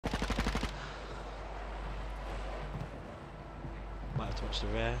Try to watch the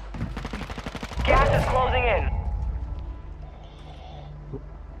rear. Gas is closing in.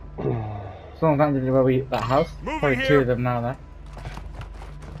 Someone found it where we that house. Moving Probably here. two of them now there.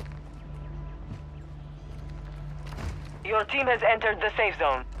 Your team has entered the safe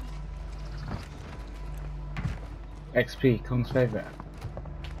zone. XP, Kong's favourite.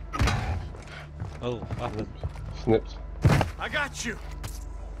 Oh, what happened? Snipped. I got you.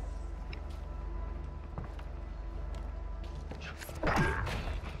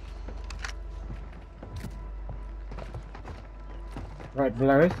 Right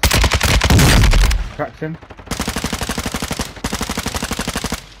below us. Cracked him.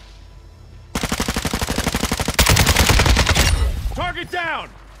 Target down.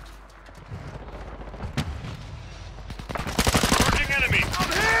 Charging enemy.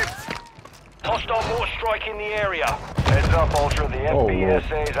 I'm hit. Hostile mortar strike in the area. Heads up, Ultra. The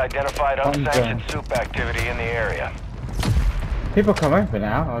FBSA's identified unsanctioned soup activity in the area. People come over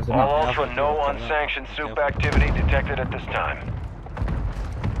now. I was All not. Ultra, no unsanctioned soup activity detected at this time.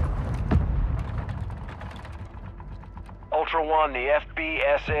 Ultra One, the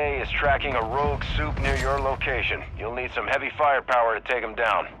FBSA is tracking a rogue soup near your location. You'll need some heavy firepower to take them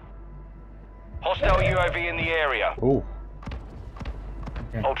down. Hostile UAV in the area. Ooh.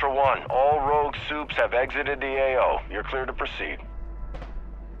 Okay. Ultra One, all rogue soups have exited the AO. You're clear to proceed.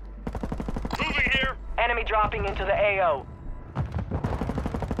 Moving here. Enemy dropping into the AO.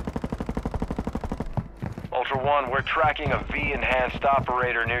 Ultra One, we're tracking a V-enhanced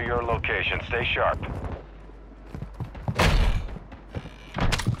operator near your location. Stay sharp.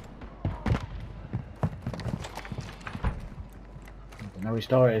 No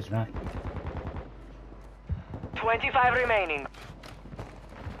restore it is, man. 25 remaining.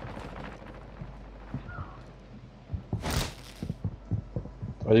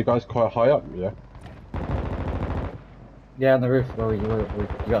 Are you guys quite high up? Yeah. Yeah, on the roof where you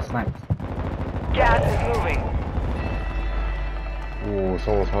got sniped. Gas is moving. Ooh,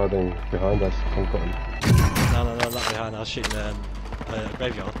 someone's hiding behind us. I've got him. No, not behind. I was shooting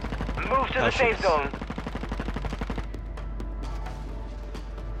graveyard. Move to the safe zone.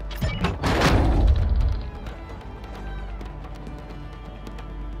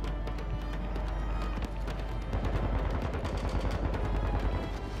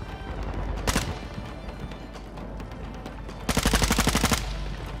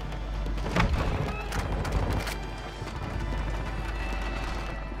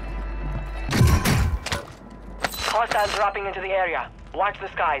 Hostiles dropping into the area. Watch the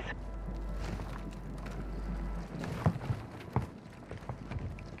skies.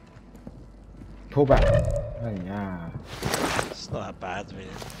 Pull back. Oh yeah. It's not that bad, really.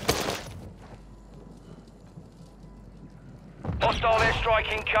 Hostile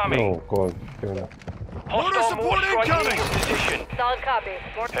airstrike incoming. Oh god, doing that. Hostile mortar strike in your position. Solid copy.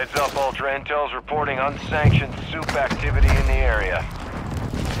 Heads up, Ultra. Intel's reporting unsanctioned soup activity in the area.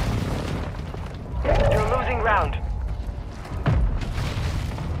 You're losing ground.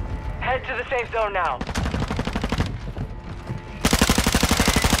 Head to the safe zone now.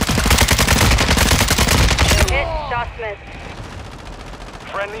 Hit, shot missed.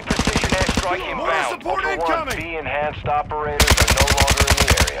 Friendly precision airstrike inbound. support Ultra One, incoming. V-enhanced operators are no longer in the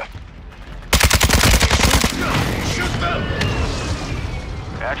area. Shoot them.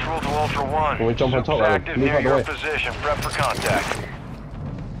 Actual to Ultra One. Can we jump on top, Soup's Alan? active Move near out the your way. position. Prep for contact.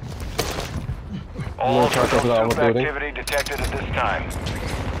 I'm All gonna Ultra, try to no cover that soup other building. activity detected at this time.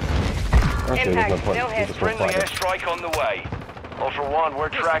 Actually, there's no point. no We hit. just won't Friendly fight it. airstrike on the way. Ultra One, we're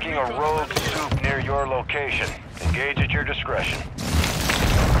tracking a rogue soup near your location. Engage at your discretion.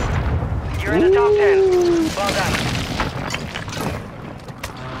 You're in the top 10. Well done.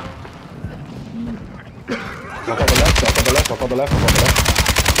 I've got the left, I've got the left, I've got the left, I've got the left.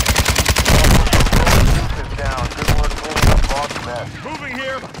 Soup is down. Good work cleaning up boss mess. Moving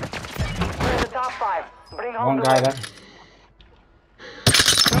here. You're in the top 5. Bring home One the guy win. there.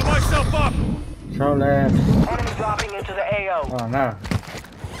 Got myself up. Control left. Enemy dropping into the AO. Oh no.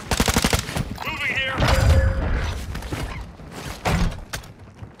 Moving here.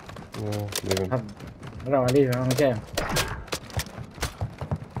 Yeah, leaving. I don't want to leave him. I want to get him.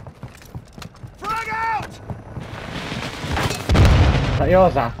 Frag out. Is that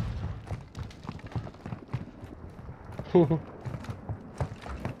yours, Al? Do or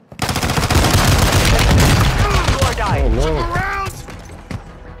die. Oh no. Around.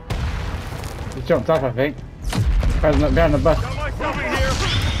 He jumped off, I think. Behind the bus. Got myself in here.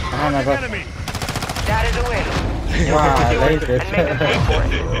 Behind the bus. Enemy. That is a win. Wow, Do it they and make them pay for it.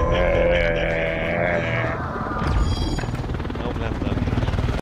 Yeah.